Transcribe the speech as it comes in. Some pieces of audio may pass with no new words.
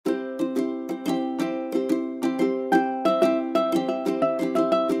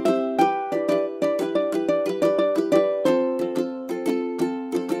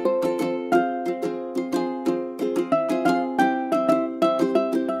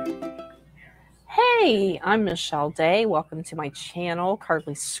Hi, I'm Michelle Day. Welcome to my channel,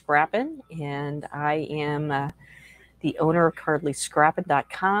 Cardly Scrappin', and I am the owner of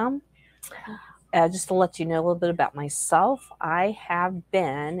cardlyscrappin.com. Just to let you know a little bit about myself, I have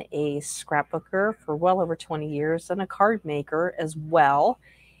been a scrapbooker for well over 20 years and a card maker as well.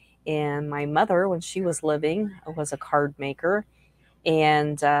 And my mother, when she was living, was a card maker,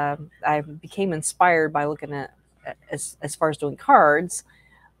 and I became inspired by looking at, as far as doing cards,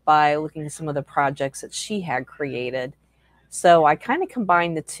 by looking at some of the projects that she had created. So I kind of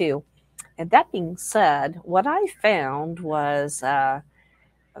combined the two. And that being said, what I found was the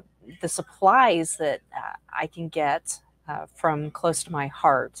supplies that I can get from close to my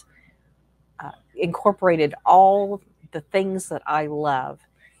heart incorporated all the things that I love.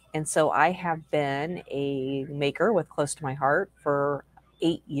 And so I have been a maker with close to my heart for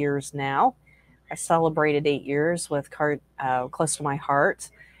 8 years now. I celebrated 8 years with close to my heart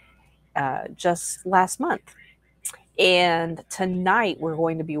just last month. And tonight we're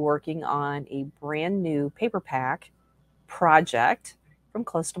going to be working on a brand new paper pack project from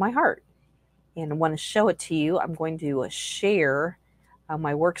close to my heart. And I want to show it to you. I'm going to share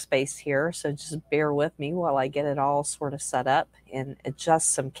my workspace here, so just bear with me while I get it all sort of set up and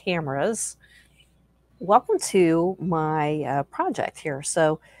adjust some cameras. Welcome to my project here.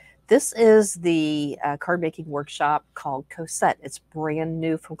 So this is the card making workshop called Cosette. It's brand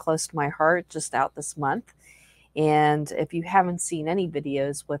new from close to my heart, just out this month. And if you haven't seen any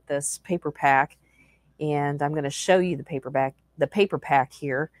videos with this paper pack, and I'm going to show you the paper pack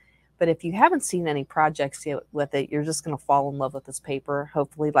here, but if you haven't seen any projects yet with it, you're just going to fall in love with this paper,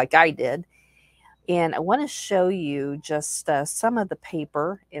 hopefully like I did. And I want to show you just some of the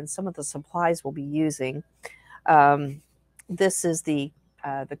paper and some of the supplies we'll be using. This is the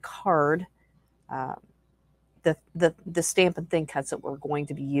card, the stamp and thin cuts that we're going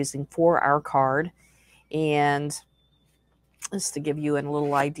to be using for our card. And just to give you a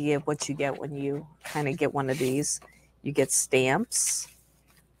little idea of what you get when you kind of get one of these, you get stamps.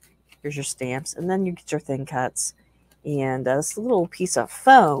 Here's your stamps, and then you get your thin cuts. And this little piece of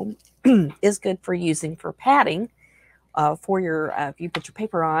foam is good for using for padding for your, if you put your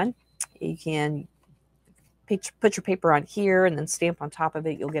paper on, you can put your paper on here and then stamp on top of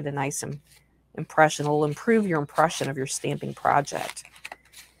it. You'll get a nice impression. It'll improve your impression of your stamping project.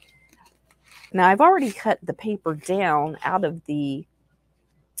 Now, I've already cut the paper down out of the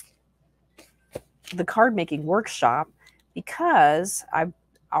card making workshop because I've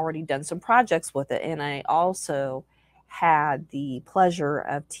already done some projects with it, and I also had the pleasure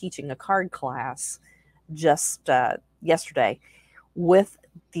of teaching a card class just yesterday with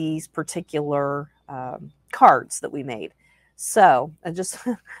these particular cards that we made. So I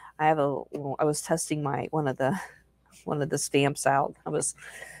was testing one of the stamps out.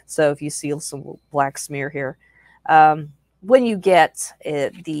 So if you see some black smear here, when you get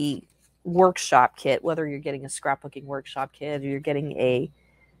the workshop kit, whether you're getting a scrapbooking workshop kit or you're getting a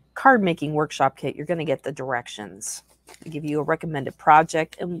card making workshop kit, you're going to get the directions. They give you a recommended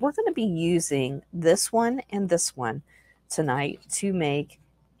project, and we're going to be using this one and this one tonight to make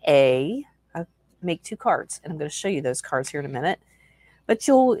two cards, and I'm going to show you those cards here in a minute. But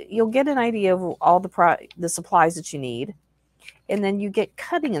you'll get an idea of all the supplies that you need, and then you get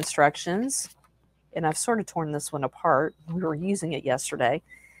cutting instructions. And I've sort of torn this one apart. We were using it yesterday.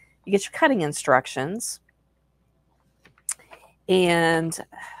 You get your cutting instructions, and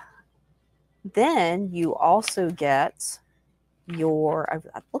then you also get your,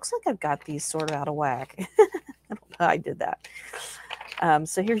 it looks like I've got these sort of out of whack. I don't know how I did that.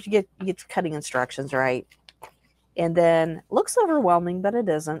 So here's you get your cutting instructions, right? And then looks overwhelming, but it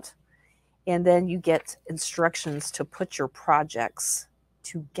isn't. And then you get instructions to put your projects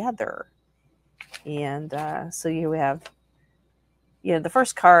together. And so you have, the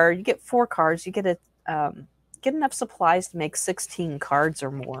first card, you get 4 cards. You get enough supplies to make 16 cards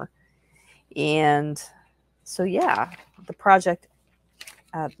or more. And so, yeah, the project,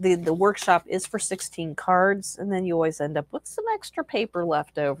 the workshop is for 16 cards. And then you always end up with some extra paper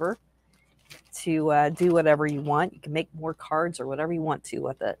left over to do whatever you want. You can make more cards or whatever you want to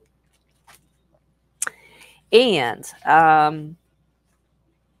with it. And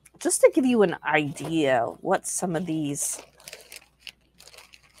just to give you an idea what some of these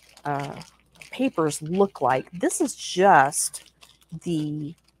papers look like, this is just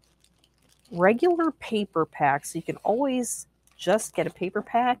the regular paper pack. So you can always just get a paper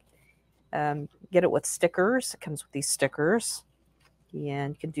pack, get it with stickers. It comes with these stickers,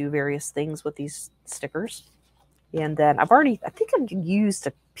 and you can do various things with these stickers. And then I think I've used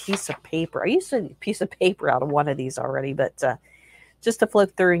a piece of paper. I used a piece of paper out of one of these already, but just to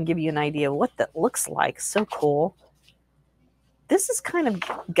flip through and give you an idea of what that looks like. So cool. This has kind of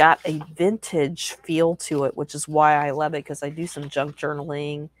got a vintage feel to it, which is why I love it, because I do some junk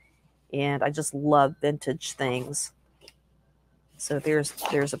journaling and I just love vintage things. So there's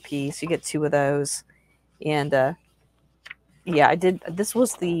a piece. You get 2 of those. And yeah, I did. This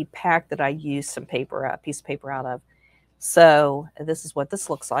was the pack that I used some piece of paper out of. So this is what this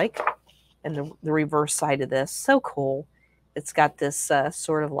looks like. And the reverse side of this. So cool. It's got this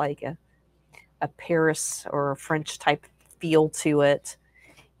sort of like a Paris or a French type feel to it.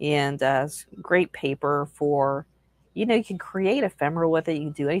 And great paper for, you can create ephemera with it. You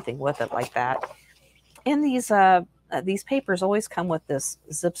can do anything with it like that. And these papers always come with this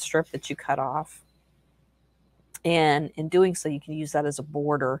zip strip that you cut off. And in doing so, you can use that as a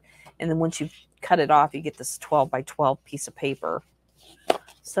border. And then once you cut it off, you get this 12 by 12 piece of paper.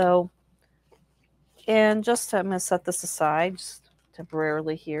 So, and just I'm going to set this aside just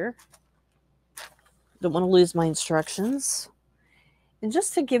temporarily here. Don't want to lose my instructions. And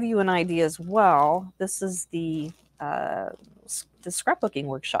just to give you an idea as well, this is the scrapbooking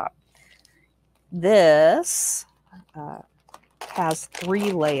workshop. This has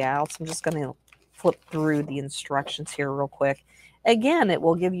 3 layouts. I'm just going to flip through the instructions here real quick. Again, it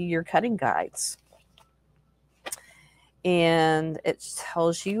will give you your cutting guides. And it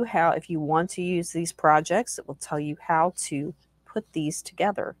tells you how, if you want to use these projects, it will tell you how to put these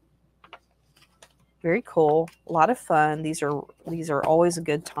together. Very cool. A lot of fun. These are always a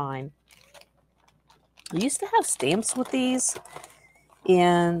good time. I used to have stamps with these,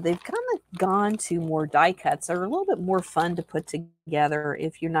 and they've kind of gone to more die cuts. They're a little bit more fun to put together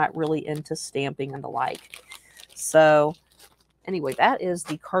if you're not really into stamping and the like. So anyway, that is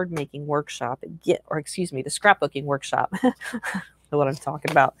the card making workshop. The scrapbooking workshop. Know what I'm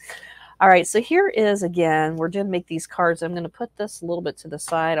talking about. All right, so here is, again, we're going to make these cards. I'm going to put this a little bit to the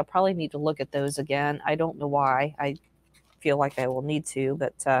side. I'll probably need to look at those again. I don't know why. I feel like I will need to,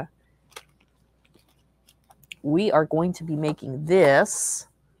 but we are going to be making these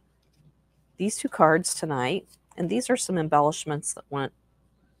 2 cards tonight. And these are some embellishments that went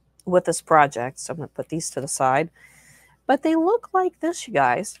with this project. So I'm going to put these to the side. But they look like this, you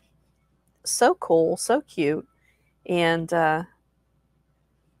guys. So cool, so cute. And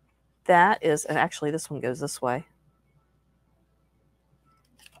that is, and actually this one goes this way.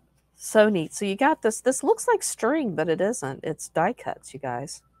 So neat. So you got this. This looks like string, but it isn't. It's die cuts, you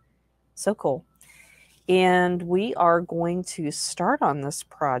guys. So cool. And we are going to start on this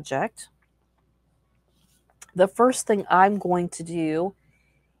project. The first thing I'm going to do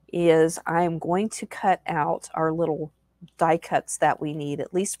is I'm going to cut out our little die cuts that we need,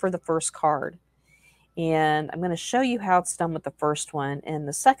 at least for the first card. And I'm going to show you how it's done with the first one. And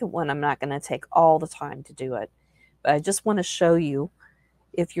the second one, I'm not going to take all the time to do it. But I just want to show you,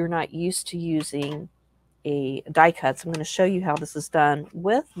 if you're not used to using a die cuts, I'm going to show you how this is done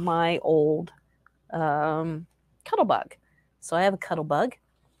with my old Cuttlebug. So I have a Cuttlebug.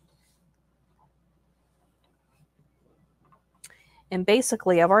 And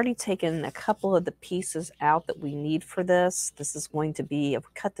basically, I've already taken a couple of the pieces out that we need for this. This is going to be,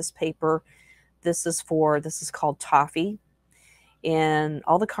 I've cut this paper. This is called Toffee. And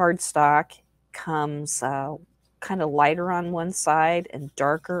all the cardstock comes kind of lighter on one side and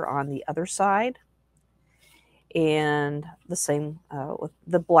darker on the other side. And the same with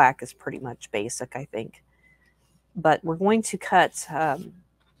the black is pretty much basic, I think. But we're going to cut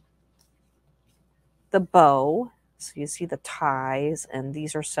the bow. So you see the ties, and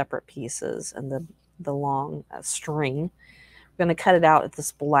these are separate pieces, and the long string. We're going to cut it out at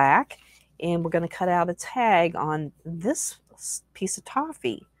this black, and we're going to cut out a tag on this piece of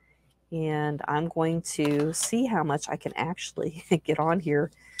toffee. And I'm going to see how much I can actually get on here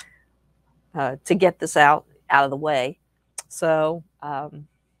to get this out of the way. So I'm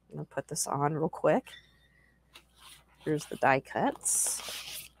going to put this on real quick. Here's the die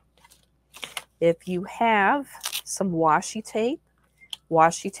cuts. If you have some washi tape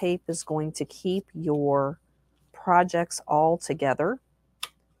is going to keep your projects all together.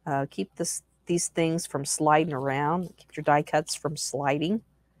 Keep these things from sliding around. Keep your die cuts from sliding.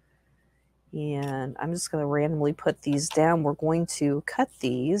 And I'm just going to randomly put these down. We're going to cut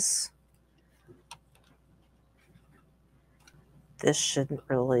these. This shouldn't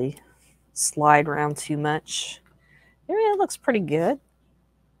really slide around too much. There, it looks pretty good.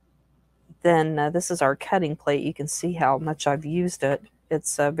 Then this is our cutting plate. You can see how much I've used it.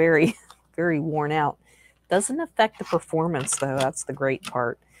 It's very, very worn out. Doesn't affect the performance, though. That's the great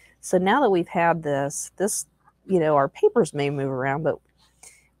part. So now that we've had this, our papers may move around, but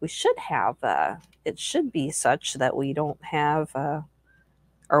we should have, it should be such that we don't have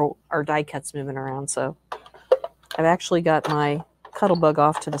our die cuts moving around. So I've actually got my Cuttlebug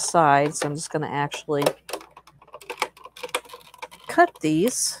off to the side, so I'm just going to actually cut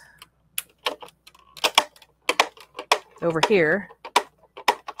these over here.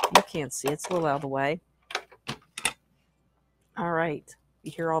 You can't see, it's a little out of the way. All right,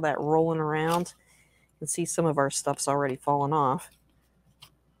 you hear all that rolling around. You can see some of our stuff's already fallen off.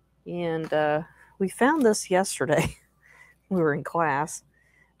 And we found this yesterday. We were in class,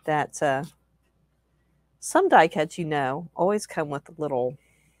 that some die cuts, always come with little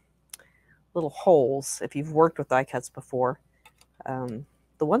holes. If you've worked with die cuts before, the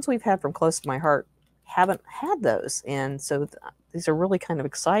ones we've had from Close to My Heart haven't had those. And so these are really kind of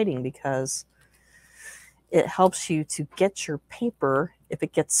exciting because it helps you to get your paper, if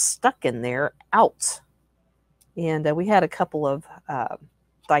it gets stuck in there, out. And we had a couple of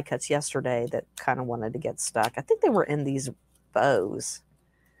die cuts yesterday that kind of wanted to get stuck. I think they were in these bows,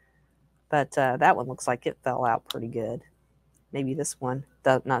 but that one looks like it fell out pretty good. Maybe this one,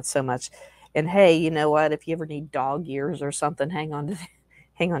 not so much. And hey, you know what? If you ever need dog ears or something, hang on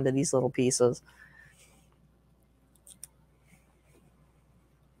to these little pieces.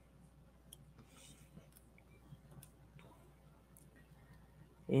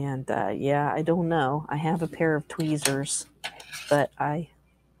 And yeah, I don't know. I have a pair of tweezers, but I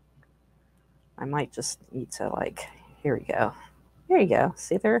might just need to, like, here we go. There you go.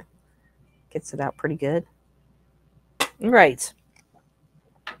 See there? Gets it out pretty good. Right.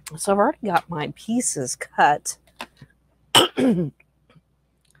 So I've already got my pieces cut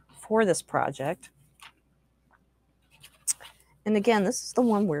for this project. And again, this is the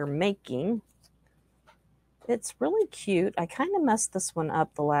one we're making. It's really cute. I kind of messed this one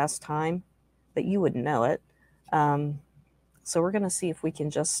up the last time, but you wouldn't know it. So we're going to see if we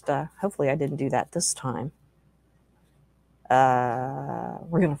can just, hopefully I didn't do that this time.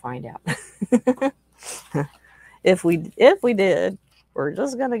 We're going to find out. If we did, we're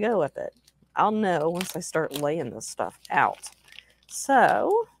just going to go with it. I'll know once I start laying this stuff out.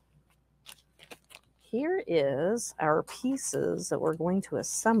 So here is our pieces that we're going to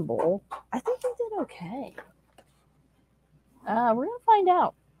assemble. I think we did okay. We're going to find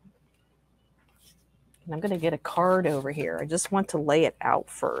out. And I'm going to get a card over here. I just want to lay it out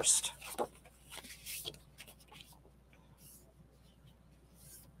first. A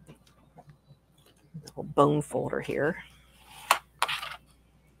little bone folder here.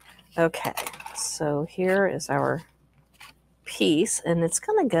 Okay, so here is our piece, and it's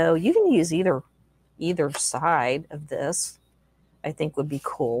going to go, you can use either side of this, I think would be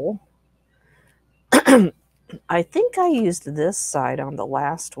cool. I think I used this side on the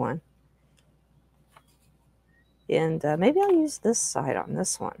last one. And maybe I'll use this side on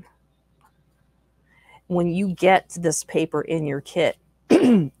this one. When you get this paper in your kit,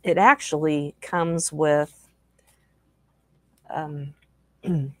 it actually comes with a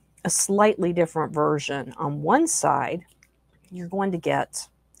slightly different version. On one side, you're going to get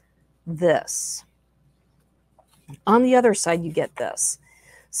this. On the other side, you get this.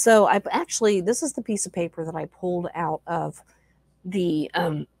 So this is the piece of paper that I pulled out of the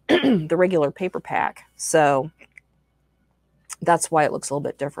the regular paper pack. So that's why it looks a little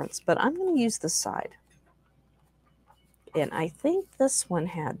bit different. But I'm going to use this side. And I think this one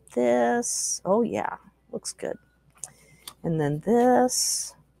had this. Oh, yeah. Looks good. And then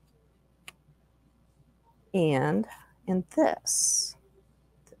this. And this.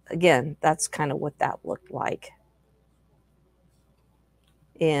 Again, that's kind of what that looked like.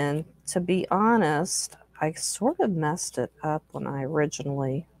 And to be honest, I sort of messed it up when I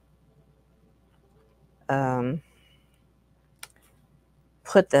originally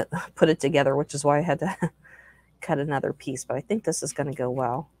put it together, which is why I had to cut another piece. But I think this is going to go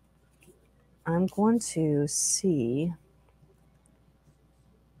well. I'm going to see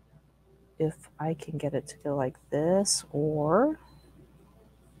if I can get it to go like this, or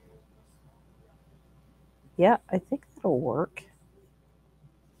yeah, I think that'll work.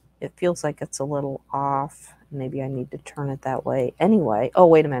 It feels like it's a little off. Maybe I need to turn it that way. Anyway, oh,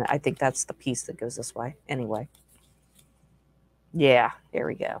 wait a minute. I think that's the piece that goes this way. Anyway. Yeah, there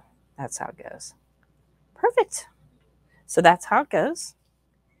we go. That's how it goes. Perfect. So that's how it goes.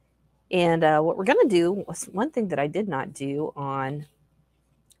 And what we're going to do, one thing that I did not do on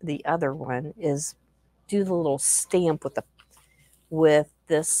the other one is do the little stamp with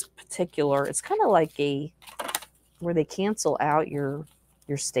this particular, it's kind of like where they cancel out your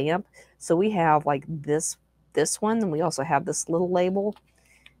stamp. So we have like this one, and we also have this little label,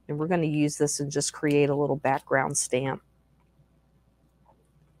 and we're going to use this and just create a little background stamp.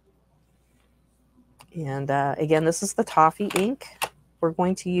 And again, this is the toffee ink. we're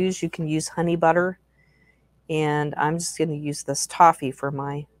going to use, you can use honey butter, and I'm just going to use this toffee for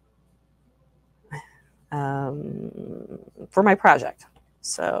my project.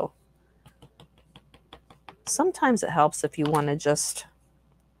 So sometimes it helps if you want to just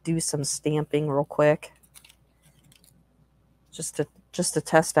do some stamping real quick, just to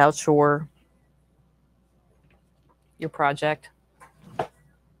test out your project.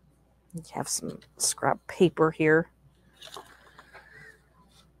 You have some scrap paper here.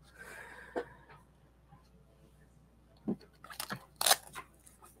 Here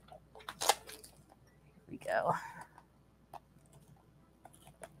we go.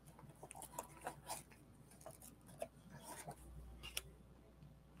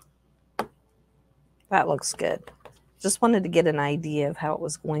 That looks good. Just wanted to get an idea of how it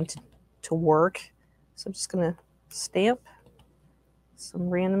was going to work. So I'm just going to stamp some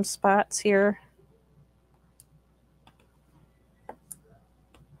random spots here. I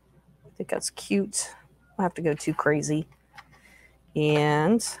think that's cute. I don't have to go too crazy.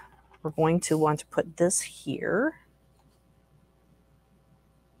 And we're going to want to put this here.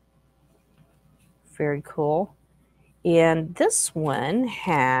 Very cool. And this one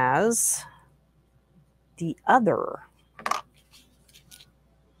has the other.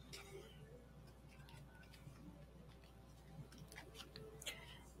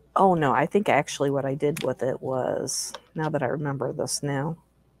 Oh no, I think actually what I did with it was, now that I remember this now,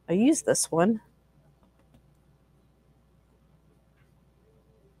 I used this one.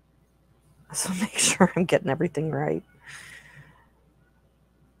 So make sure I'm getting everything right.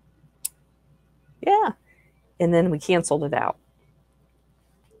 Yeah. And then we canceled it out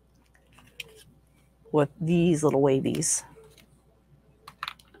with these little wavies.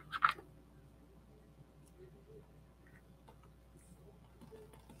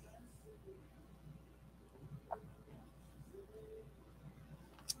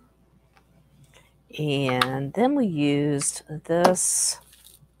 And then we used this.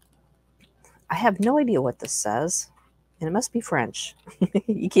 I have no idea what this says, and it must be French.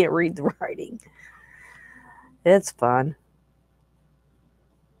 You can't read the writing. It's fun.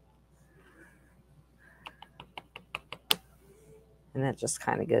 And that just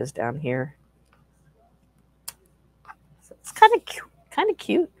kind of goes down here. So it's kind of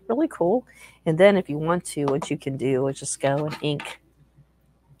cute, really cool. And then if you want to, what you can do is just go and ink.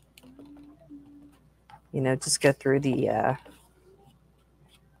 You know, just go through the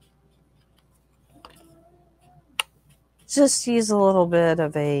just use a little bit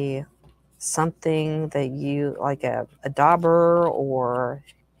of a something that you like, a dauber or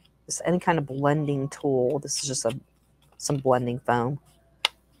just any kind of blending tool. This is just some blending foam.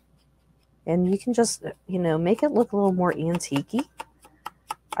 And you can just, you know, make it look a little more antique-y.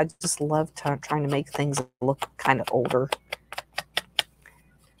 I just love trying to make things look kind of older.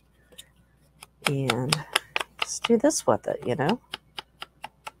 And just do this with it, you know.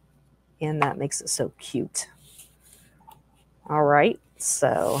 And that makes it so cute. All right,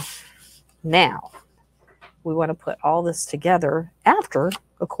 so now we want to put all this together after,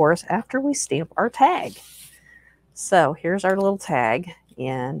 of course, after we stamp our tag. So here's our little tag,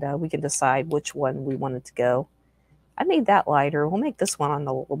 and we can decide which one we want it to go. I made that lighter. We'll make this one on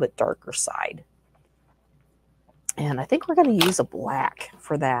the little bit darker side. And I think we're going to use a black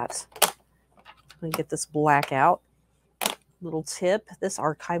for that. Let me get this black out. Little tip, this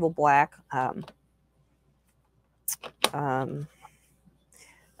archival black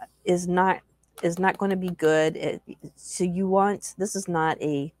is not going to be good. So you want, this is not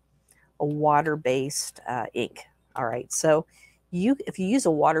a water-based ink. All right, so if you use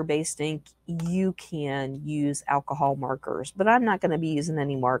a water-based ink, you can use alcohol markers, but I'm not going to be using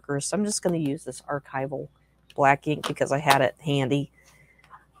any markers, so I'm just going to use this archival black ink because I had it handy.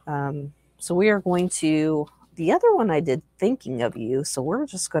 So we are going to, the other one I did Thinking of You, so we're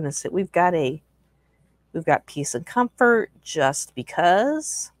just going to sit, we've got Peace and Comfort, Just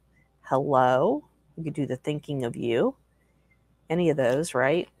Because, Hello, we could do the Thinking of You, any of those,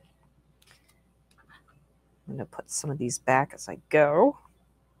 right? I'm going to put some of these back as I go.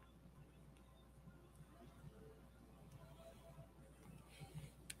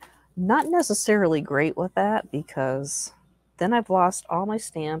 Not necessarily great with that because then I've lost all my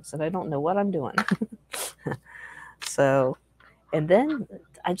stamps and I don't know what I'm doing. So, and then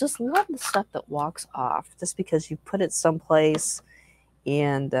I just love the stuff that walks off just because you put it someplace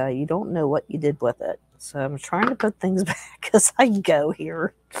and you don't know what you did with it. So I'm trying to put things back as I go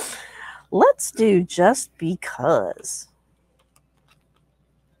here. Let's do Just Because.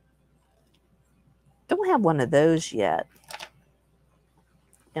 Don't have one of those yet.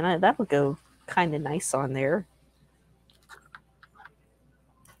 And that would go kind of nice on there.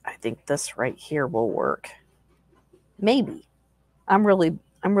 think this right here will work. Maybe. I'm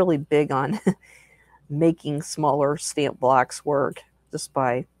really big on making smaller stamp blocks work just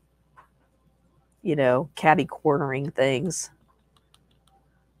by, you know, catty cornering things.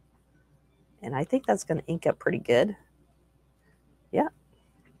 And I think that's going to ink up pretty good. Yeah.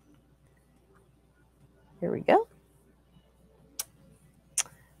 Here we go.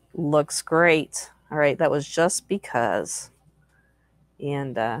 Looks great. All right, that was just because.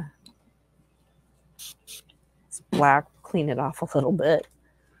 And it's black. Clean it off a little bit.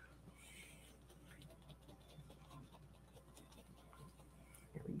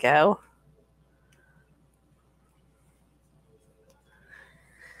 There we go.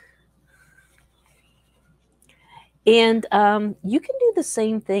 And you can do the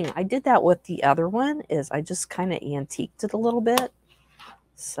same thing. I did that with the other one, is I just kind of antiqued it a little bit.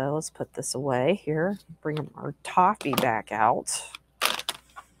 So let's put this away here. Bring our toffee back out.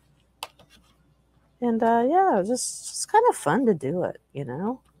 And yeah, just kind of fun to do it, you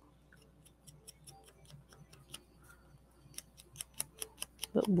know.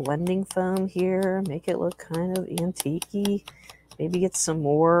 Little blending foam here, make it look kind of antique-y. Maybe get some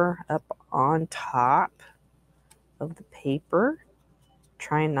more up on top of the paper.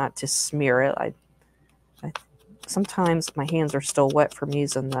 Trying not to smear it. I sometimes my hands are still wet from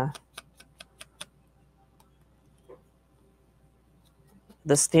using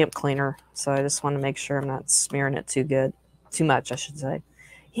the stamp cleaner, so I just want to make sure I'm not smearing it too much, I should say.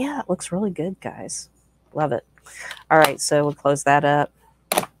 Yeah, it looks really good, guys. Love it. All right, so we'll close that up.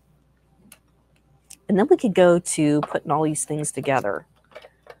 And then we could go to putting all these things together.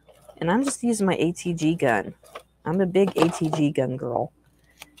 And I'm just using my ATG gun. I'm a big ATG gun girl.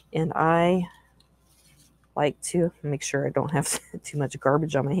 And I like to make sure I don't have too much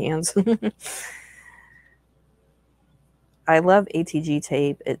garbage on my hands. I love ATG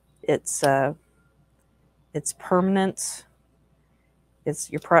tape. It's permanent. It's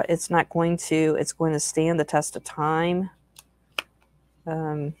going to stand the test of time.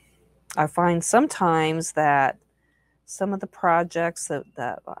 I find sometimes that some of the projects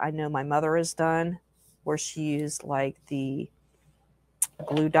that I know my mother has done, where she used like the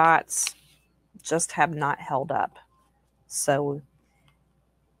glue dots, just have not held up. So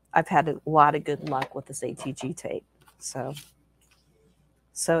I've had a lot of good luck with this ATG tape. So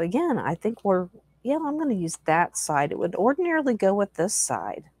again, I think I'm going to use that side. It would ordinarily go with this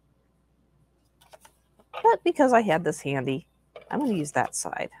side, but because I had this handy, I'm going to use that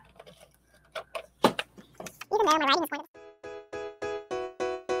side. Even though my writing is one of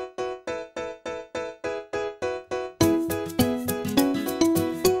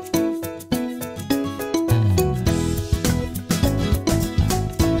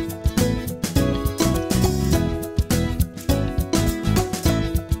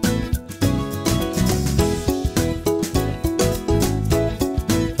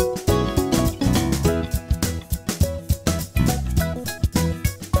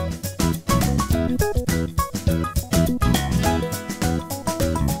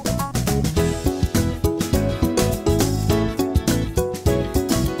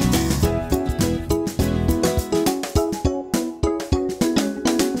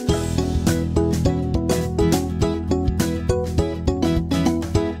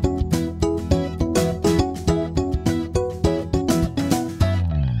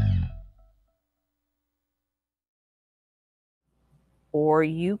or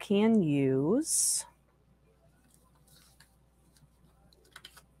you can use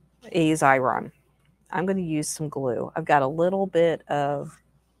a Xyron. I'm going to use some glue. I've got a little bit of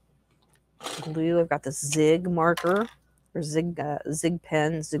glue. I've got this Zig marker, or Zig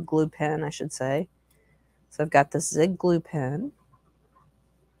glue pen, I should say. So I've got this Zig glue pen.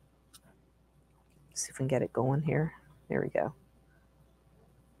 Let's see if we can get it going here. There we go.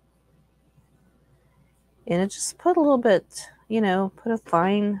 And it just put a little bit, put a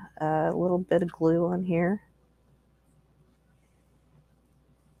fine little bit of glue on here.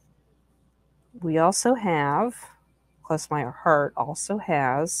 We also have, Close My Heart also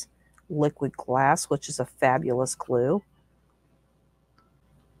has liquid glass, which is a fabulous glue.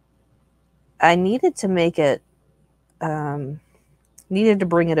 I needed to make it, needed to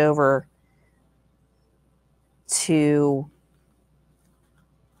bring it over to,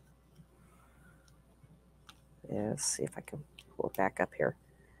 let's see if I can pull it back up here.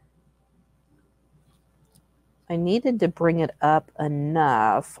 I needed to bring it up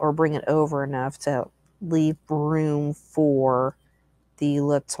enough, or bring it over enough to leave room for the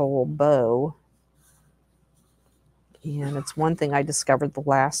little bow. And it's one thing I discovered the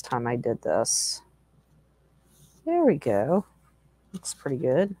last time I did this. There we go. Looks pretty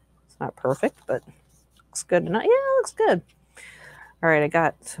good. not perfect, but looks good enough. Yeah, it looks good. All right, I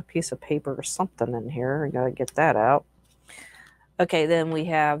got a piece of paper or something in here. I got to get that out. Okay, then we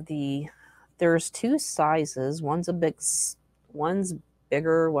have there's two sizes. One's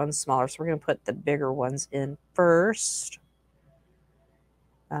bigger, one's smaller. So we're going to put the bigger ones in first.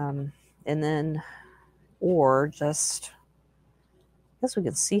 And then, or just, I guess we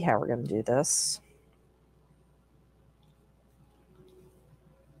can see how we're going to do this.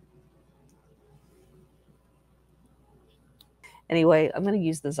 Anyway, I'm going to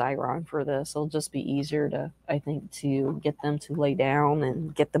use the Xyron for this. It'll just be easier to, I think, to get them to lay down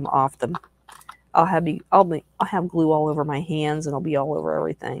and get them off them. I'll have glue all over my hands and it'll be all over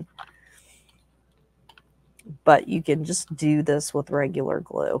everything. But you can just do this with regular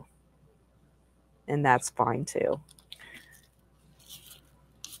glue. And that's fine too.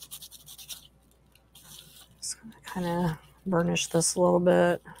 Just going to kind of burnish this a little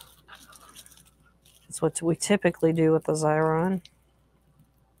bit. That's what we typically do with the Xyron.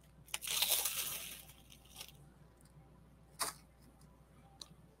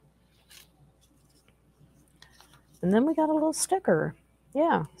 And then we got a little sticker.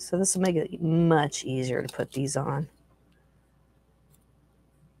 Yeah, so this will make it much easier to put these on.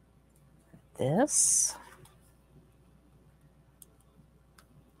 This.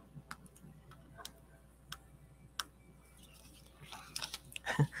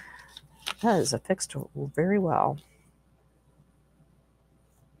 That is affixed very well.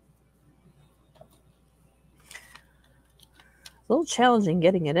 A little challenging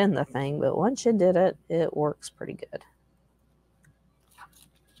getting it in the thing, but once you did it, it works pretty good.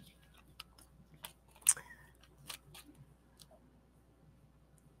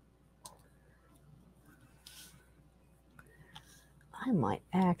 I might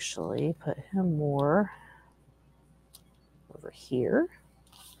actually put him more over here.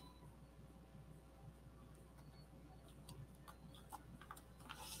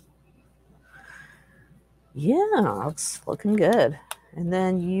 Yeah, it's looking good. And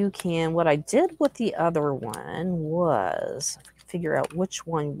then you can, what I did with the other one was figure out which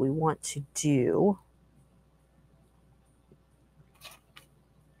one we want to do.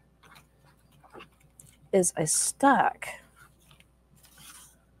 Is I stuck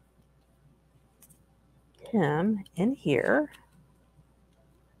him in here.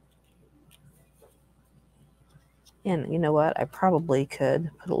 And you know what? I probably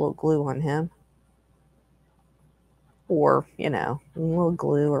could put a little glue on him. Or, you know, a little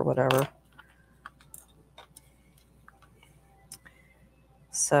glue or whatever.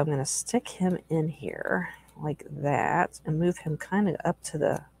 So I'm going to stick him in here like that and move him kind of up to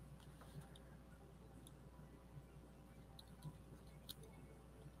the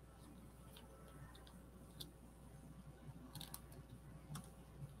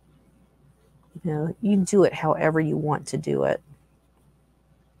you know, you do it however you want to do it.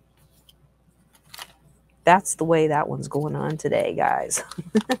 That's the way that one's going on today, guys.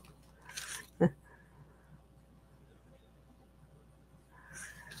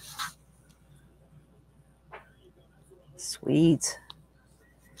 Sweet.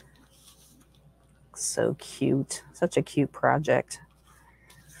 So cute. Such a cute project.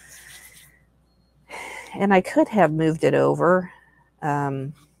 And I could have moved it over.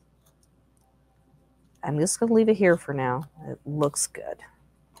 I'm just going to leave it here for now. It looks good.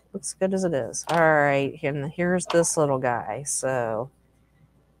 Looks good as it is. All right, and here's this little guy. So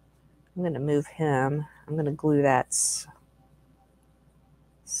I'm going to move him. I'm going to glue that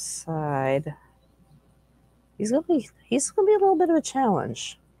side. He's going to be a little bit of a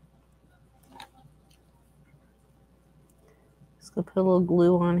challenge. Just going to put a little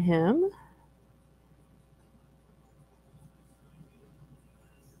glue on him.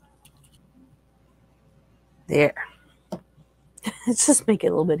 There. Let's just make it a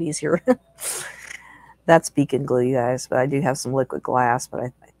little bit easier. That's beacon glue, you guys, but I do have some liquid glass, but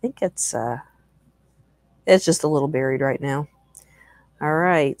I think it's just a little buried right now. All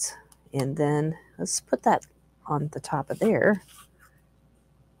right, and then let's put that on the top of there.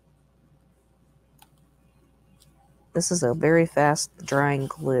 This is a very fast drying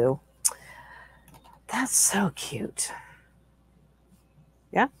glue. That's so cute.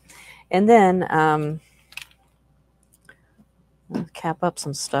 Yeah, and then I'll cap up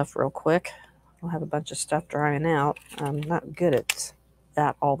some stuff real quick. I'll have a bunch of stuff drying out. I'm not good at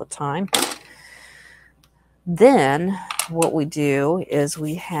that all the time. Then what we do is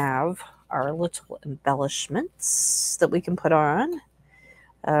we have our little embellishments that we can put on.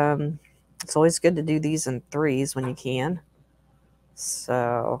 It's always good to do these in threes when you can.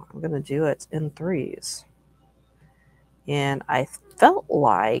 So I'm going to do it in threes. And I felt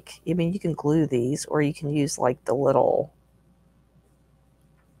like, I mean, you can glue these or you can use like the little,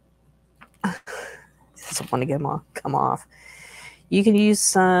 doesn't want to come off. You can use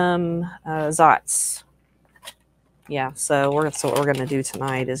some Zots. Yeah, so what we're going to do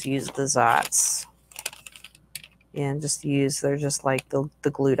tonight is use the Zots. And just use, they're just like the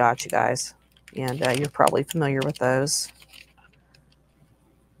glue dots, you guys. And you're probably familiar with those.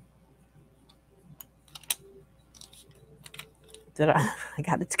 I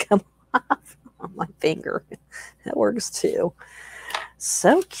got it to come off on my finger. That works too.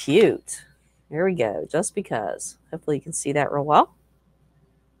 So cute. There we go. Just because. Hopefully you can see that real well.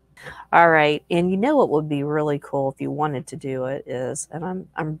 All right. And you know what would be really cool if you wanted to do it is, and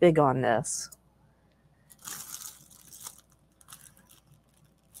I'm big on this.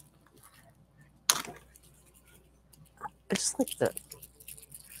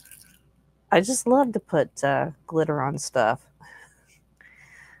 I just love to put glitter on stuff.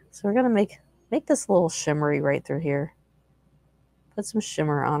 So we're gonna make this little shimmery right through here. Put some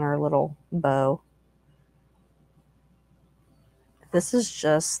shimmer on our little bow. This is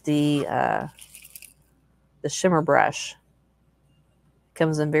just the shimmer brush. It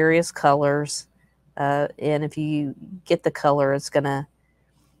comes in various colors, and if you get the color, it's gonna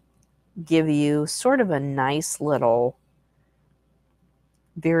give you sort of a nice little,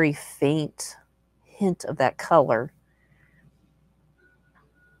 very faint hint of that color.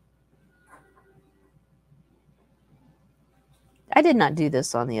 I did not do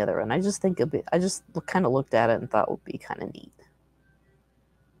this on the other one. I just think I just kind of looked at it and thought it would be kind of neat.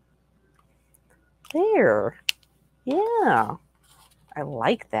 There. Yeah. I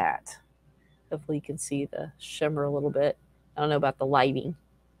like that. Hopefully you can see the shimmer a little bit. I don't know about the lighting.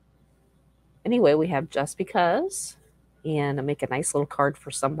 Anyway, we have Just Because, and I make a nice little card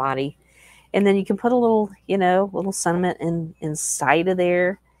for somebody. And then you can put a little, little sentiment inside of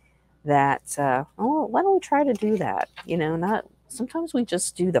there that, why don't we try to do that? Sometimes we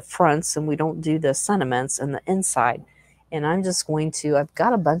just do the fronts and we don't do the sentiments and the inside. And I'm just going to, I've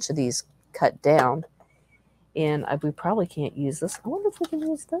got a bunch of these cut down, and we probably can't use this. I wonder if we can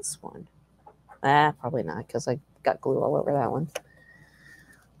use this one. Probably not, because I got glue all over that one.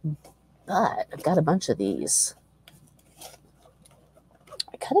 But I've got a bunch of these.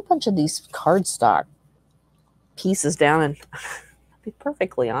 I cut a bunch of these cardstock pieces down, and I'll be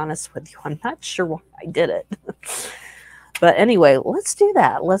perfectly honest with you, I'm not sure why I did it. But anyway, let's do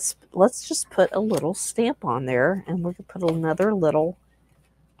that. Let's just put a little stamp on there, and we're going to put another little,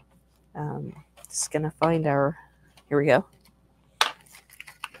 just going to find our, here we go.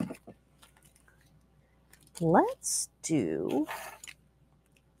 Let's do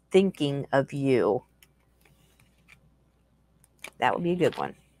Thinking of You. That would be a good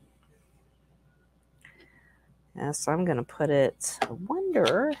one. So I'm going to put it, I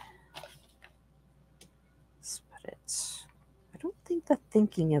wonder, let's put it, I don't think the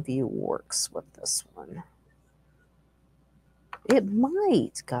Thinking of You works with this one. It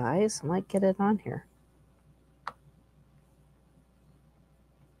might, guys. I might get it on here.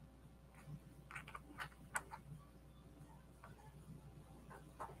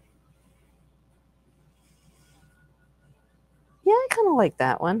 Yeah, I kind of like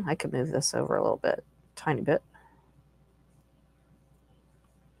that one. I could move this over a little bit, tiny bit.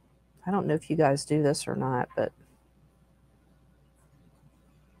 I don't know if you guys do this or not, but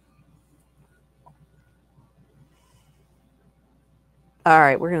all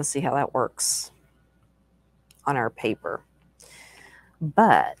right, we're going to see how that works on our paper.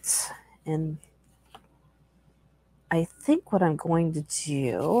 But, and I think what I'm going to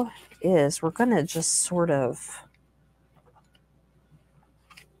do is we're going to just sort of,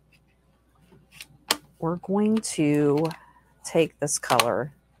 we're going to take this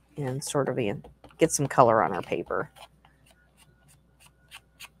color and sort of get some color on our paper.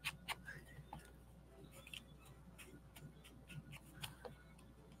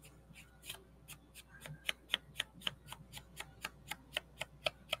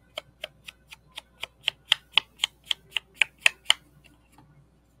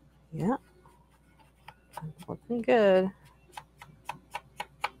 Yeah, looking good.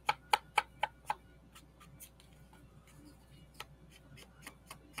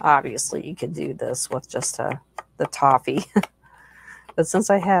 Obviously, you could do this with just the toffee. But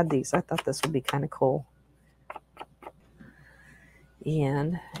since I had these, I thought this would be kind of cool.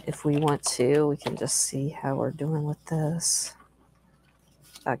 And if we want to, we can just see how we're doing with this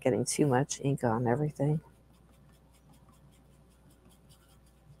without getting too much ink on everything.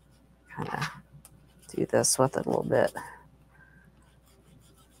 Kind of do this with it a little bit.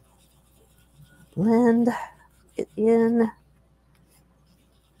 Blend. it in.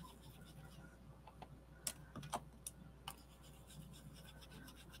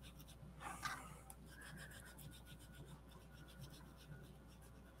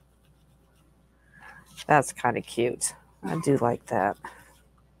 That's kind of cute. I do like that.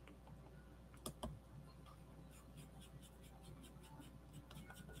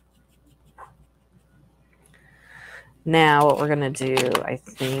 Now what we're going to do, I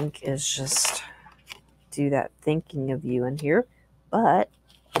think, is just do that thinking of you in here. But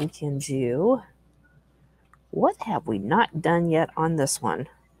we can do, what have we not done yet on this one?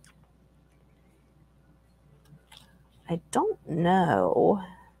 I don't know.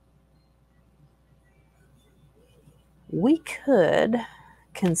 We could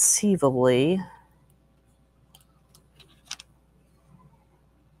conceivably, I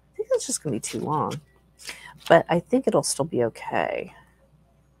think that's just going to be too long, but I think it'll still be okay.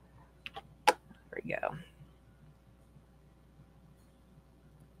 There we go.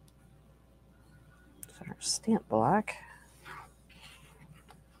 So our stamp block.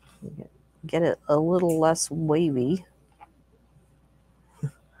 Get it a little less wavy.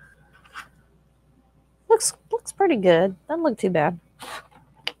 Looks pretty good. Doesn't look too bad.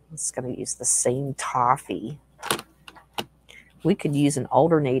 I'm just going to use the same toffee. We could use an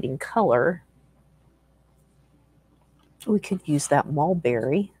alternating color. We could use that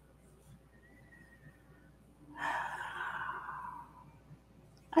mulberry.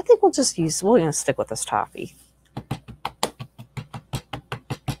 I think we're going to stick with this toffee.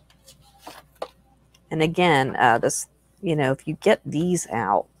 And again, this, if you get these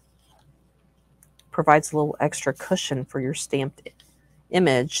out, provides a little extra cushion for your stamped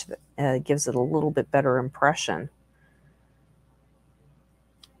image. Gives it a little bit better impression.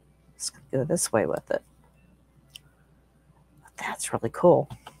 Let's go this way with it. That's really cool.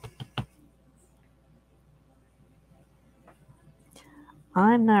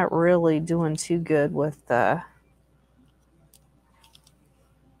 I'm not really doing too good with the...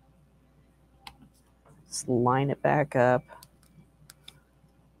 Just line it back up.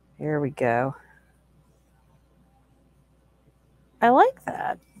 There we go. I like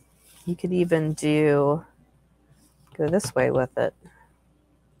that. You could even go this way with it.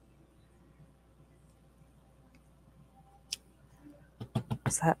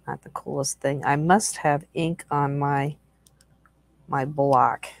 Is that not the coolest thing? I must have ink on my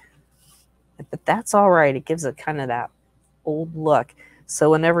block. But that's all right. It gives it kind of that old look.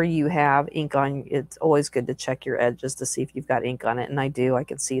 So whenever you have ink on, it's always good to check your edges to see if you've got ink on it. And I do. I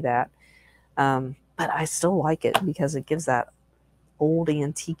can see that. But I still like it because it gives that old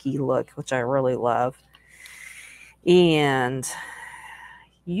antique-y look, which I really love. And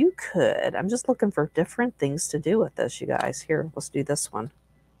you could, I'm just looking for different things to do with this, you guys. Here, let's do this one.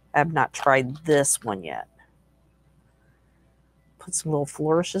 I have not tried this one yet. Put some little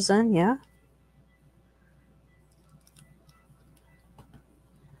flourishes in, yeah.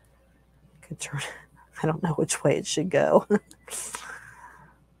 Could turn, I don't know which way it should go.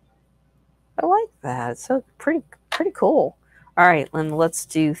 I like that. It's so pretty cool. All right, then let's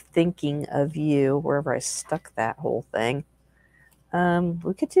do Thinking of You, wherever I stuck that whole thing.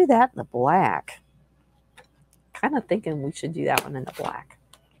 We could do that in the black. Kind of thinking we should do that one in the black.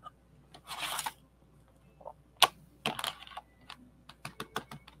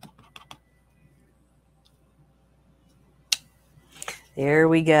 There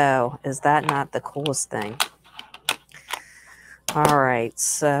we go. Is that not the coolest thing? All right,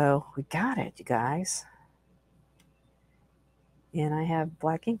 so we got it, you guys. And I have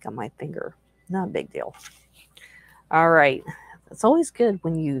black ink on my finger. Not a big deal. All right. It's always good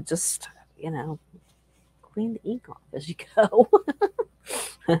when you just, clean the ink off as you go.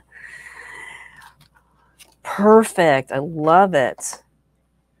 Perfect. I love it.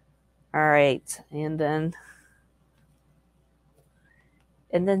 All right. And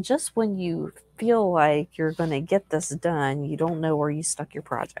then just when you feel like you're going to get this done, you don't know where you stuck your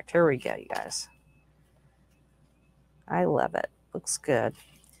project. Here we go, you guys. I love it. Looks good.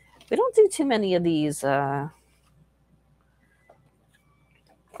 We don't do too many of these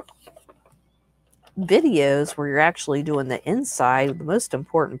videos where you're actually doing the inside. The most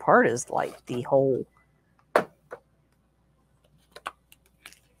important part is like the whole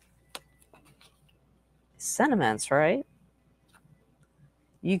sentiments, right?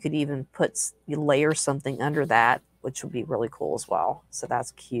 You could even layer something under that, which would be really cool as well. So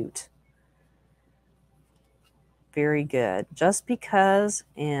that's cute. Very good. Just because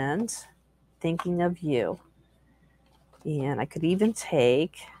and Thinking of You. And I could even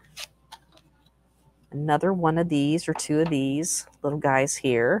take another one of these or two of these little guys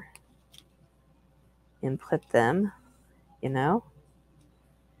here. and put them, you know,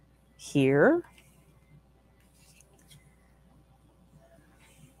 here.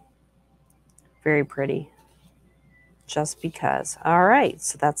 Very pretty. Just because. All right,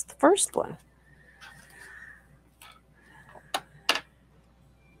 so that's the first one.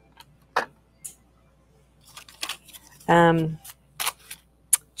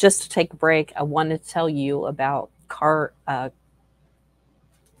 Just to take a break, I wanted to tell you about the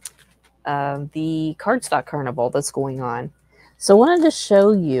cardstock carnival that's going on. So I wanted to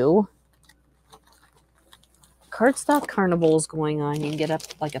show you cardstock carnival is going on. You can get up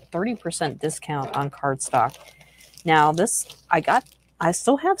like a 30% discount on cardstock. Now this, I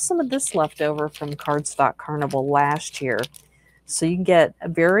still have some of this left over from cardstock carnival last year. So you can get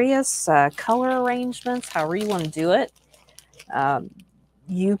various color arrangements, however you want to do it.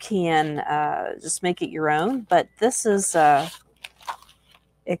 You can just make it your own, but this is,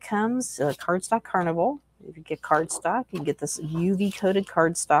 it comes cardstock carnival. If you get cardstock, you can get this UV coated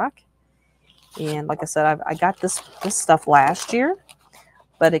cardstock. And like I said, I got this stuff last year,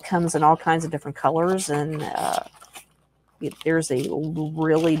 but it comes in all kinds of different colors. And there's a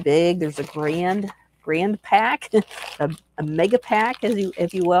really big, there's a grand pack, a mega pack,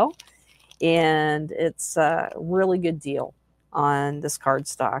 if you will. And it's a really good deal on this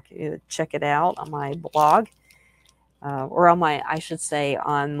cardstock. Check it out on my blog, or on my, I should say,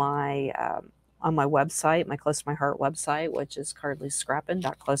 on my website, my Close to My Heart website, which is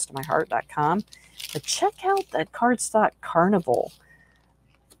cardlyscrappin.closetomyheart.com. But check out that cardstock carnival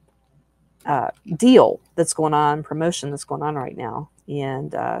deal that's going on, promotion that's going on right now.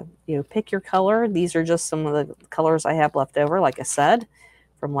 And pick your color. These are just some of the colors I have left over, like I said,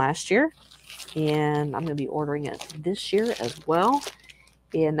 from last year. And I'm going to be ordering it this year as well.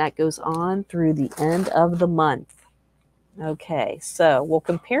 And that goes on through the end of the month. Okay, so we'll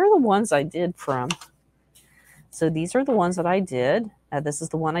compare the ones I did from. So these are the ones that I did. This is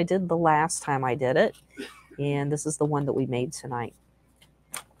the one I did the last time I did it. And this is the one that we made tonight.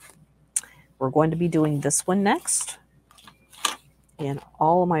 We're going to be doing this one next. And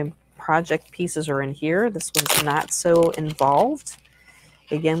all of my project pieces are in here. This one's not so involved.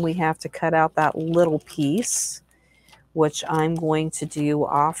 Again, we have to cut out that little piece, which I'm going to do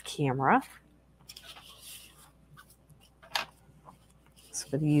off camera. So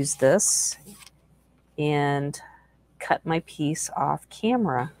I'm going to use this and cut my piece off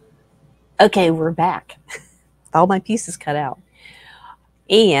camera. Okay, we're back. All my pieces cut out.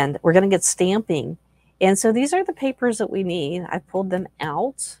 And we're going to get stamping. And so these are the papers that we need. I pulled them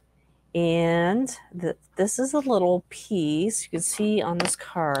out. And this is a little piece. You can see on this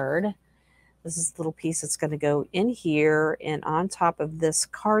card, this is the little piece that's going to go in here and on top of this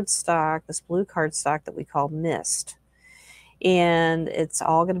cardstock, this blue cardstock that we call Mist. And it's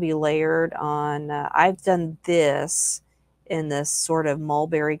all going to be layered on, I've done this in this sort of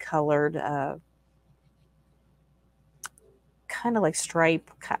mulberry colored, kind of like stripe.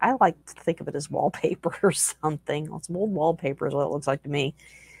 I like to think of it as wallpaper or something. It's old wallpaper is what it looks like to me.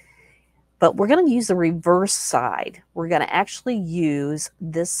 But we're going to use the reverse side. We're going to actually use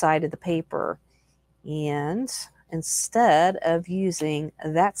this side of the paper, and instead of using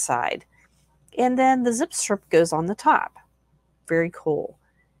that side. And then the zip strip goes on the top. Very cool.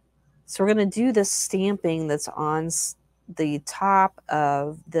 So we're going to do this stamping that's on the top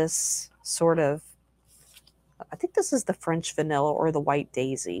of this sort of, I think this is the French vanilla or the white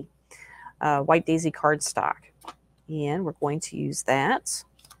daisy cardstock. And we're going to use that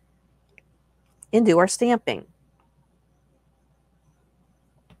and do our stamping.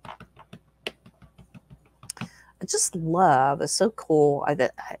 I just love, it's so cool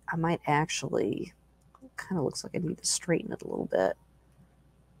that I might actually, kind of looks like I need to straighten it a little bit.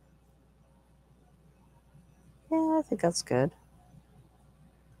 Yeah, I think that's good.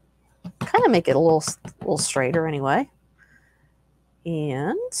 Kind of make it a little straighter anyway.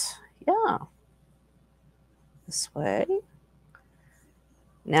 And yeah, this way.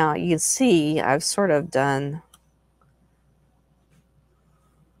 Now you can see I've sort of done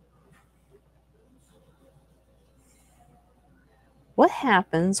what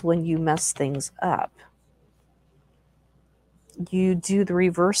happens when you mess things up. You do the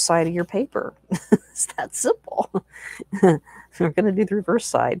reverse side of your paper. It's that simple. We're going to do the reverse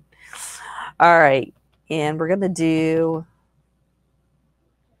side. All right. And we're going to do,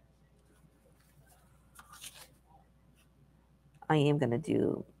 I am going to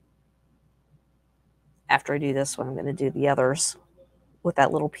do, after I do this one, I'm going to do the others with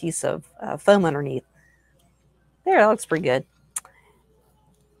that little piece of foam underneath. There, that looks pretty good.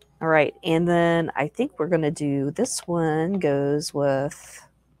 All right, and then I think we're going to do, this one goes with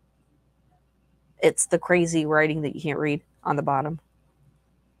It's the crazy writing that you can't read on the bottom.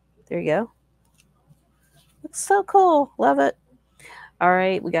 There you go. It's so cool. Love it. All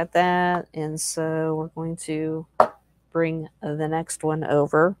right, we got that. And so we're going to bring the next one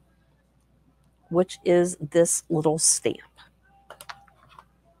over, which is this little stamp.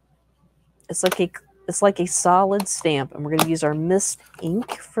 It's like a solid stamp, and we're going to use our mist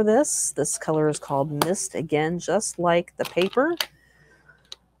ink for this. This color is called Mist, again, just like the paper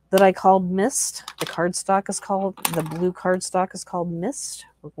that I called Mist. The cardstock is called, the blue cardstock is called Mist.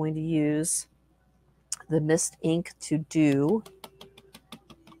 We're going to use the mist ink to do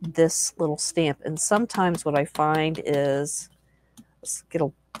this little stamp. And sometimes what I find is, let's get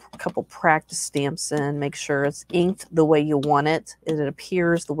a couple practice stamps in, make sure it's inked the way you want it, and it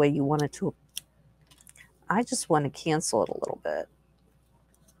appears the way you want it to. I just want to cancel it a little bit.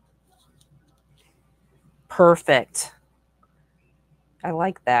 Perfect. I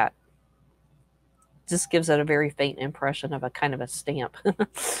like that. Just gives it a very faint impression of a kind of a stamp.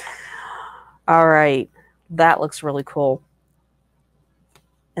 All right, that looks really cool.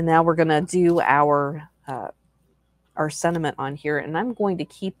 And now we're going to do our sentiment on here, and I'm going to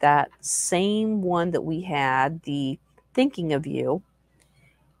keep that same one that we had, the thinking of you.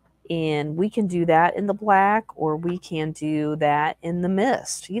 And we can do that in the black, or we can do that in the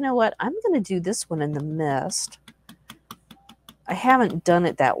mist. You know what? I'm going to do this one in the mist. I haven't done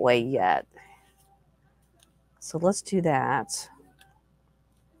it that way yet. So let's do that.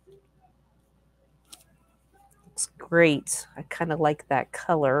 It's great. I kind of like that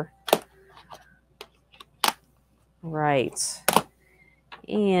color. Right.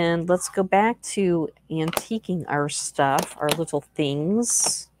 And let's go back to antiquing our stuff, our little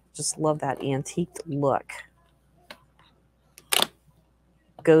things. Just love that antiqued look.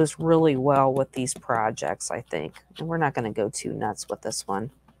 Goes really well with these projects, I think. And we're not going to go too nuts with this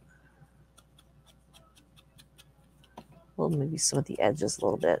one. Well, maybe some of the edges a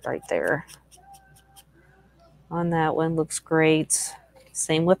little bit right there. On that one, looks great.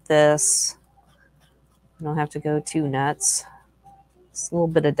 Same with this. You don't have to go too nuts. Just a little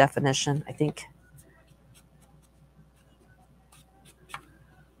bit of definition, I think.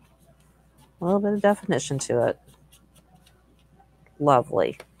 A little bit of definition to it.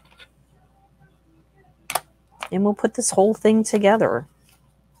 Lovely. And we'll put this whole thing together.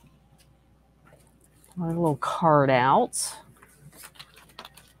 Our little card out.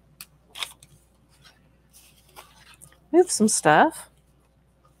 Move some stuff.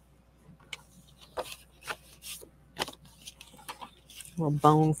 Little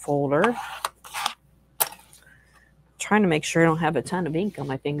bone folder. Trying to make sure I don't have a ton of ink on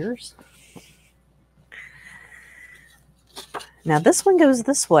my fingers. Now this one goes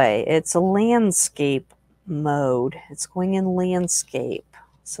this way. It's a landscape mode. It's going in landscape.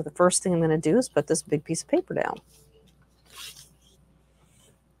 So the first thing I'm going to do is put this big piece of paper down.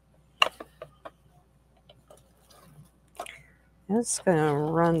 I'm just going to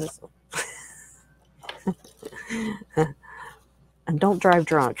run this. And don't drive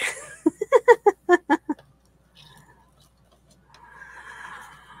drunk.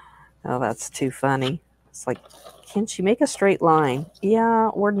 Oh, that's too funny. It's like, can't you make a straight line? Yeah,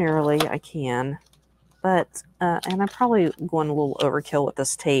 ordinarily I can. But, and I'm probably going a little overkill with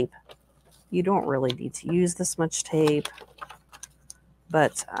this tape. You don't really need to use this much tape.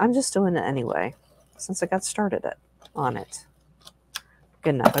 But I'm just doing it anyway, since I got started on it.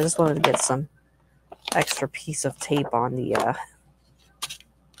 Good enough. I just wanted to get some extra piece of tape on the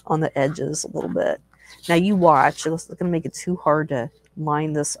edges a little bit. Now you watch. It's going to make it too hard to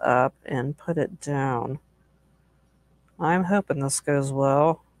line this up and put it down. I'm hoping this goes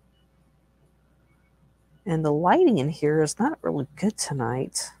well. And the lighting in here is not really good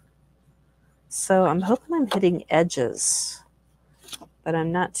tonight. So I'm hoping I'm hitting edges, but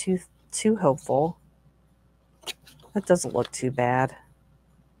I'm not too hopeful. That doesn't look too bad.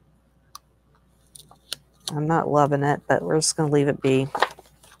 I'm not loving it, but we're just going to leave it be.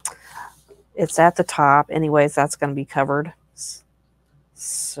 It's at the top. Anyways, that's going to be covered.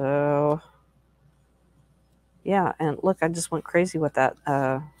 So, yeah. And look, I just went crazy with that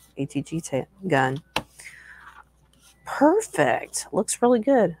ATG gun. Perfect. Looks really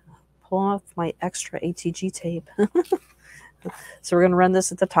good. Pulling off my extra ATG tape. So we're going to run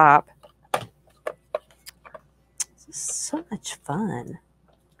this at the top. This is so much fun.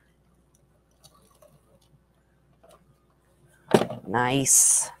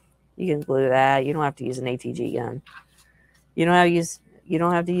 Nice. You can glue that. You don't have to use an ATG gun. You don't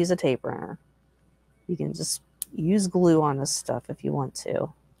have to use a tape runner. You can just use glue on this stuff if you want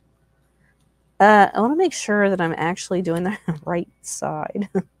to. I want to make sure that I'm actually doing the right side.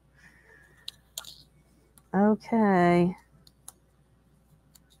 Okay.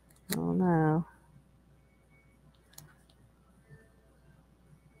 Oh no.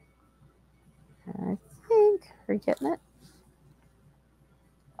 I think we're getting it.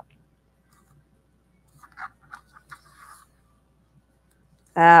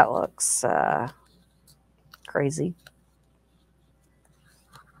 That looks crazy.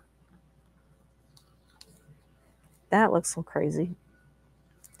 That looks so crazy.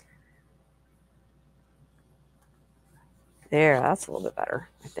 There, that's a little bit better,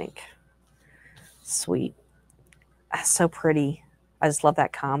 I think. Sweet. That's so pretty. I just love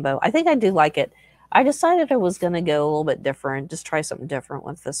that combo. I think I do like it. I decided I was going to go a little bit different, just try something different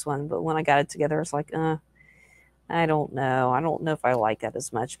with this one. But when I got it together, it's like, I don't know. I don't know if I like that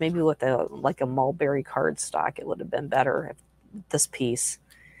as much. Maybe with like a mulberry cardstock, it would have been better if this piece.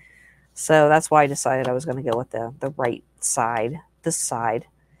 So that's why I decided I was going to go with the right side, this side.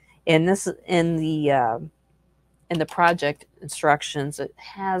 And this in the project instructions, it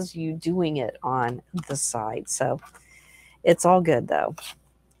has you doing it on the side. So it's all good though.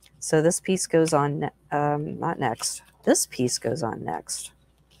 So this piece goes on, not next. This piece goes on next.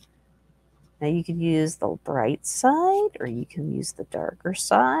 Now you can use the bright side or you can use the darker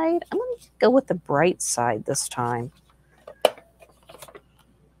side. I'm going to go with the bright side this time.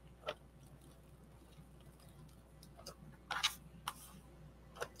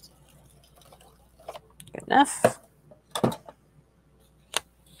 Good enough.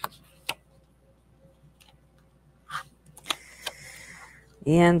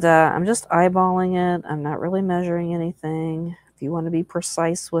 And I'm just eyeballing it. I'm not really measuring anything. If you want to be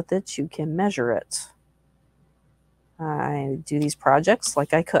precise with it, you can measure it. I do these projects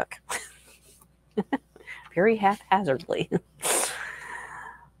like I cook. Very haphazardly.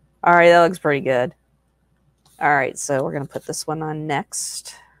 All right, that looks pretty good. All right, so we're going to put this one on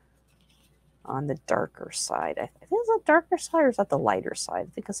next. On the darker side. I think it's the darker side or is that the lighter side?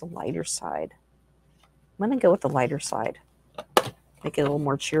 I think it's the lighter side. I'm going to go with the lighter side. Make it a little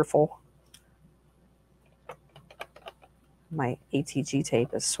more cheerful. My ATG tape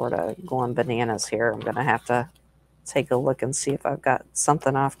is sort of going bananas here. I'm going to have to take a look and see if I've got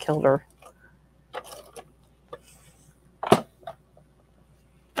something off kilter.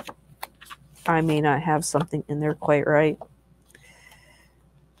 I may not have something in there quite right.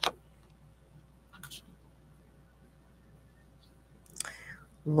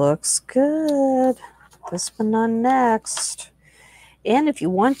 Looks good. This one on next. And if you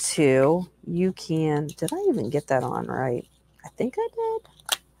want to, you can... Did I even get that on right? I think I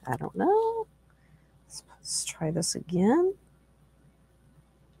did. I don't know. Let's try this again.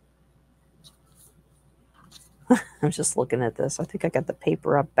 I'm just looking at this. I think I got the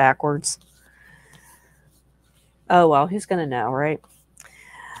paper up backwards. Oh, well, who's going to know, right?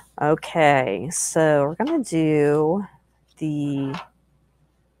 Okay, so we're going to do the...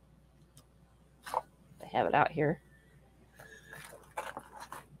 I have it out here.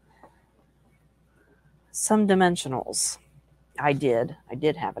 Some dimensionals. I did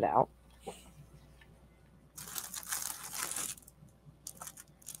have it out.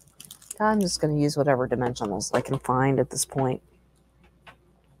 I'm just going to use whatever dimensionals I can find at this point.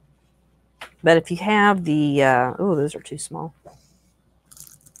 But if you have the, oh, those are too small.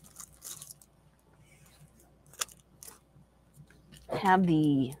 Have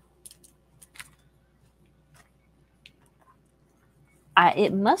the,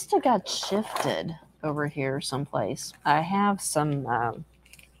 it must have got shifted over here someplace. I have some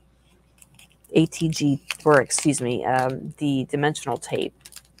ATG, or excuse me, the dimensional tape,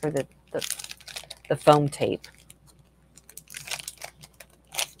 or the foam tape.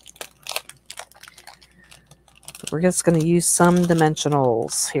 We're just going to use some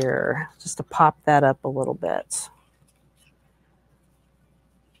dimensionals here just to pop that up a little bit.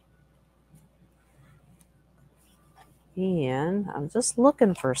 And I'm just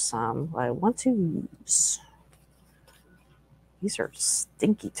looking for some I want to use. These are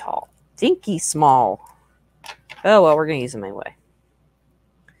stinky tall, stinky small. Oh, well, we're going to use them anyway.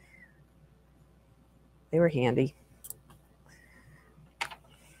 They were handy.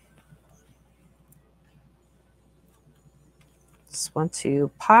 Just want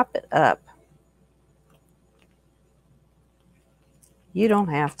to pop it up. You don't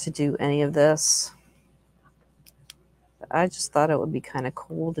have to do any of this. I just thought it would be kind of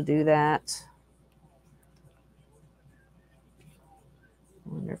cool to do that.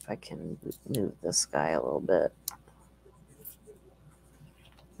 I wonder if I can move this guy a little bit.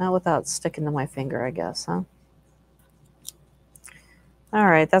 Not without sticking to my finger, I guess, huh? All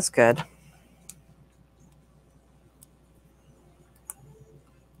right, that's good.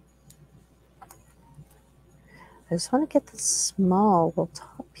 I just want to get this small little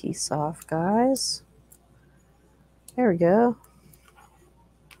top piece off, guys. There we go.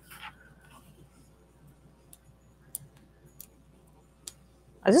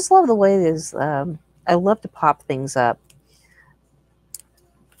 I just love the way it is. I love to pop things up.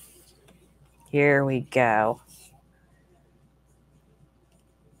 Here we go.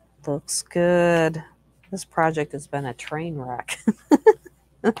 Looks good. This project has been a train wreck.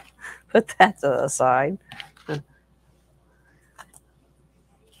 Put that to the side.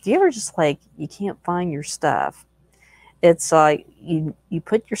 Do you ever just like, you can't find your stuff? It's like you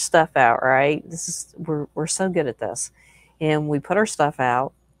put your stuff out, right? We're so good at this. And we put our stuff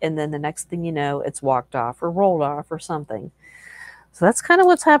out, and then the next thing you know, it's walked off or rolled off or something. So that's kind of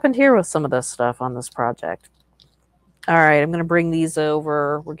what's happened here with some of this stuff on this project. All right, I'm going to bring these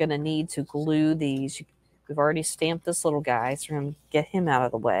over. We're going to need to glue these. We've already stamped this little guy, so we're going to get him out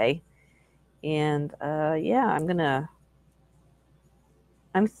of the way. And yeah,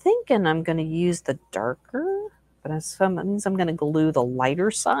 I'm thinking I'm going to use the darker, but that means I'm going to glue the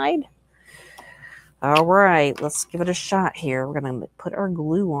lighter side. All right, let's give it a shot here. We're going to put our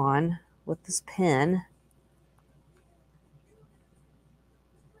glue on with this pen.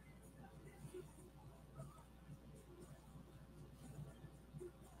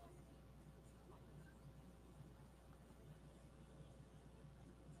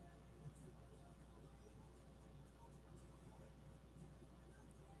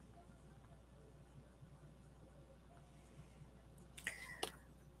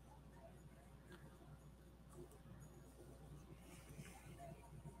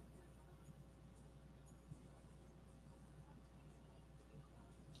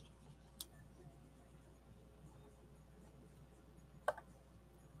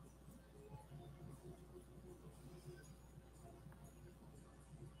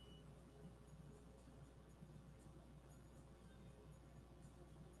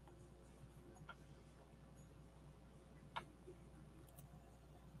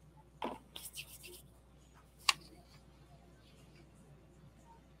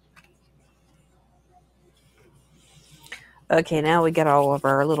 Okay, now we get all of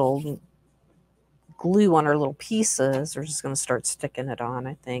our little glue on our little pieces. We're just going to start sticking it on,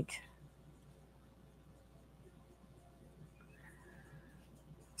 I think.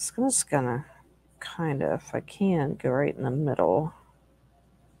 I'm just going to kind of, if I can, go right in the middle.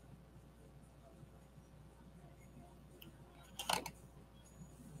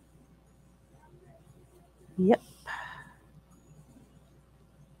 Yep.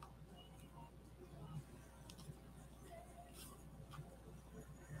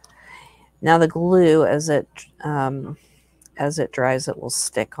 Now the glue, as it dries, it will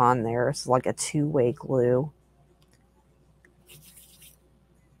stick on there. It's like a two-way glue.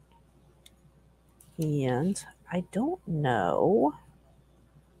 And I don't know.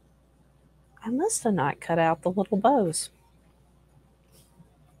 I must have not cut out the little bows.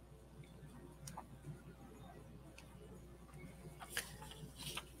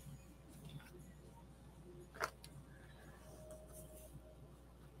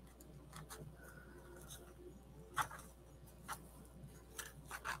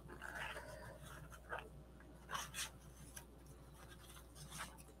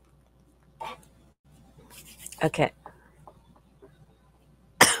 Okay.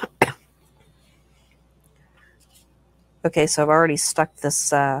 Okay, so I've already stuck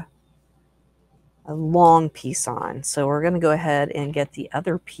this a long piece on. So we're going to go ahead and get the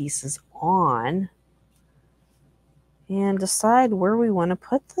other pieces on and decide where we want to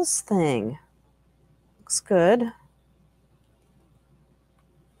put this thing. Looks good.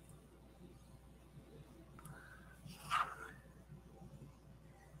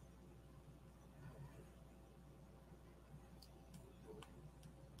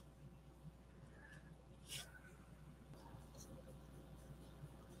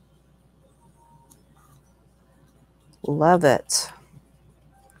 Love it.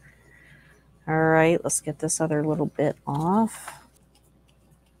 All right, let's get this other little bit off.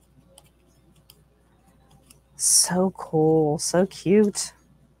 So cool, so cute.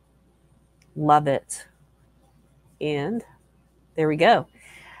 Love it. And there we go.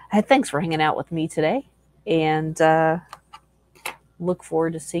 Thanks for hanging out with me today, and look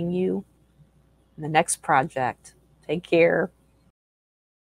forward to seeing you in the next project. Take care.